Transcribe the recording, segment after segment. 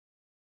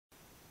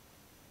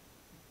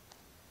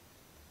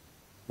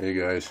Hey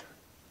guys,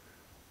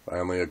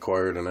 finally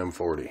acquired an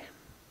M40.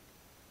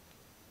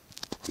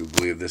 Do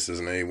believe this is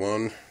an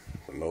A1.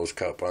 The nose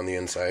cup on the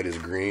inside is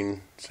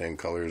green, same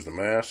color as the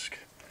mask.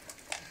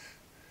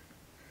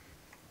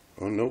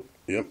 Oh nope,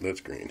 yep, that's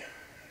green.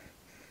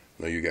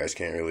 No, you guys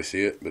can't really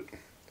see it, but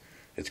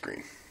it's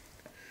green.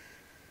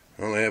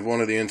 I only have one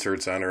of the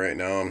inserts on it right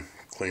now. I'm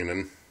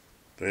cleaning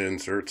the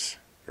inserts,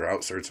 or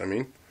outserts I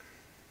mean.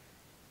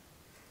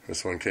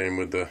 This one came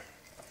with the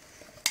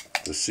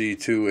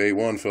C2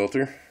 A1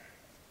 filter.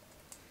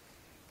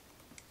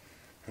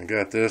 I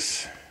got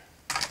this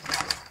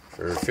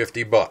for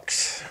 50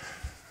 bucks.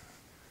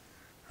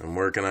 I'm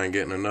working on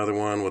getting another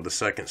one with the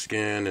second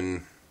skin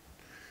and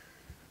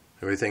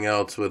everything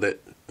else with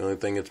it. The only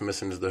thing it's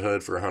missing is the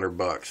hood for 100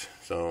 bucks.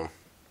 So,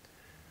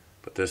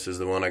 but this is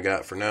the one I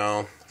got for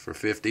now for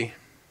 50.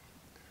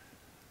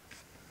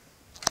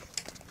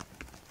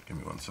 Give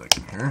me 1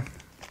 second here.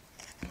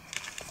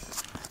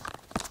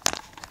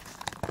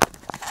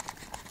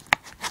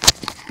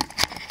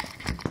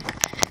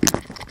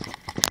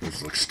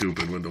 This looks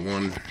stupid with the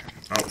one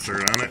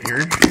outsert on it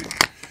here.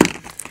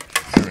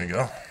 There we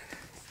go.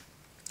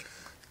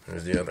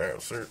 There's the other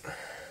outsert.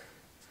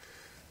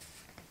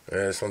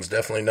 Yeah, this one's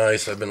definitely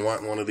nice. I've been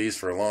wanting one of these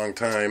for a long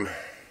time.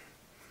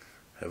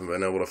 Haven't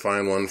been able to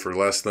find one for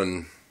less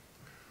than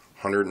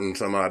 $100 and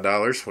some odd,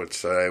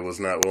 which I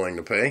was not willing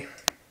to pay.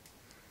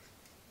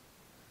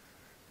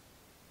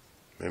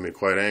 Made me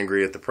quite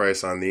angry at the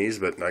price on these,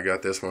 but I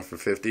got this one for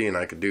 50 and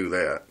I could do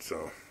that.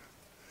 So,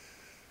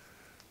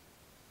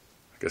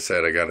 like I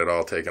said, I got it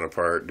all taken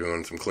apart,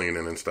 doing some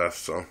cleaning and stuff.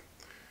 So,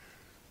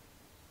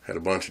 had a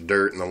bunch of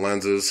dirt in the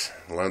lenses.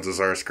 The lenses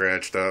are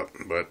scratched up,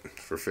 but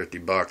for 50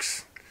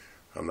 bucks,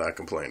 I'm not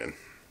complaining.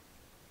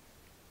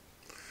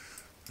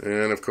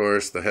 And of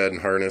course, the head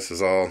and harness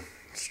is all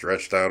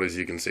stretched out, as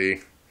you can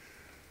see.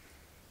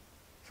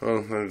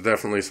 So there's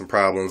definitely some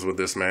problems with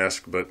this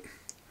mask, but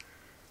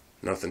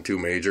nothing too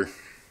major.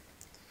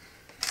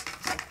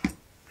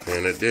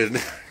 And it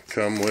did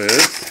come with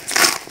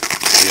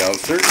the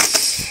outserts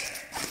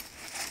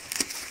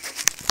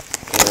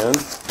and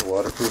the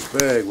waterproof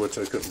bag, which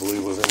I couldn't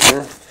believe was in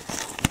here.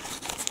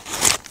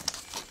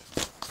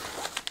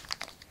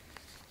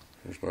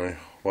 Here's my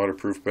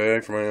waterproof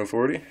bag for my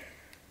M40.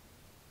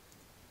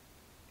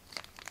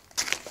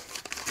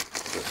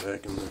 Put that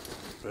back in the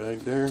bag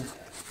there.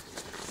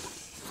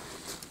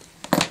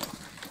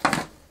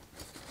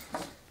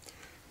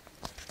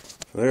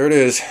 There it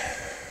is.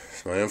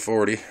 It's my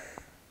M40.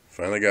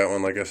 Finally got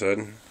one, like I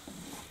said.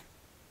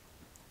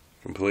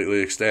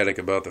 Completely ecstatic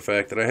about the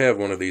fact that I have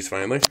one of these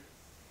finally.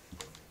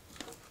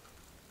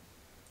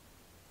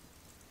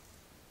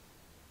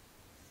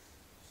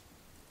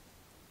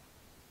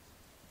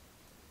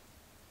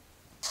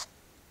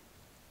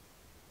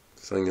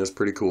 This thing is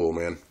pretty cool,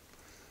 man.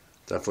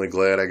 Definitely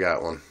glad I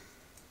got one.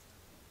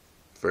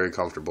 Very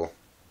comfortable.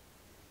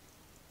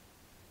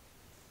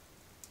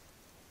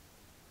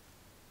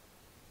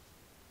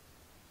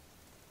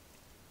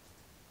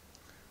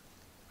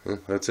 Well,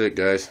 that's it,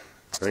 guys.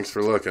 Thanks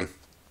for looking.